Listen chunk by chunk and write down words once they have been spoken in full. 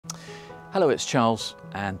Hello, it's Charles,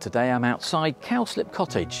 and today I'm outside Cowslip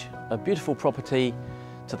Cottage, a beautiful property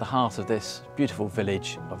to the heart of this beautiful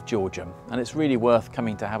village of Georgeham, and it's really worth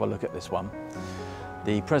coming to have a look at this one.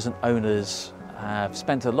 The present owners have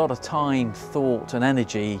spent a lot of time, thought and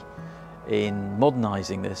energy in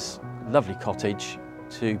modernising this lovely cottage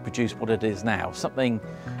to produce what it is now, something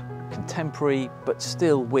contemporary but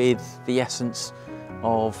still with the essence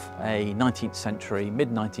of a 19th century,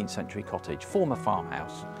 mid-19th century cottage, former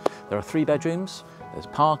farmhouse. There are 3 bedrooms, there's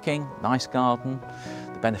parking, nice garden,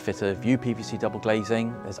 the benefit of UPVC double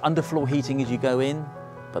glazing, there's underfloor heating as you go in,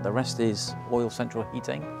 but the rest is oil central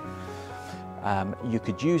heating. You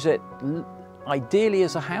could use it ideally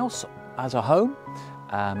as a house, as a home,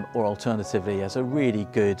 or alternatively as a really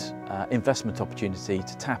good investment opportunity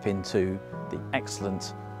to tap into the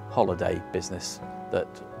excellent holiday business that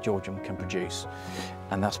Georgeham can produce.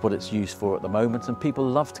 And that's what it's used for at the moment, and people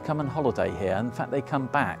love to come and holiday here. In fact, they come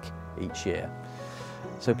back each year.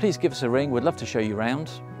 So please give us a ring, we'd love to show you around.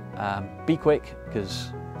 Be quick,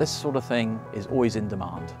 because this sort of thing is always in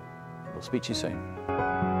demand. We'll speak to you soon.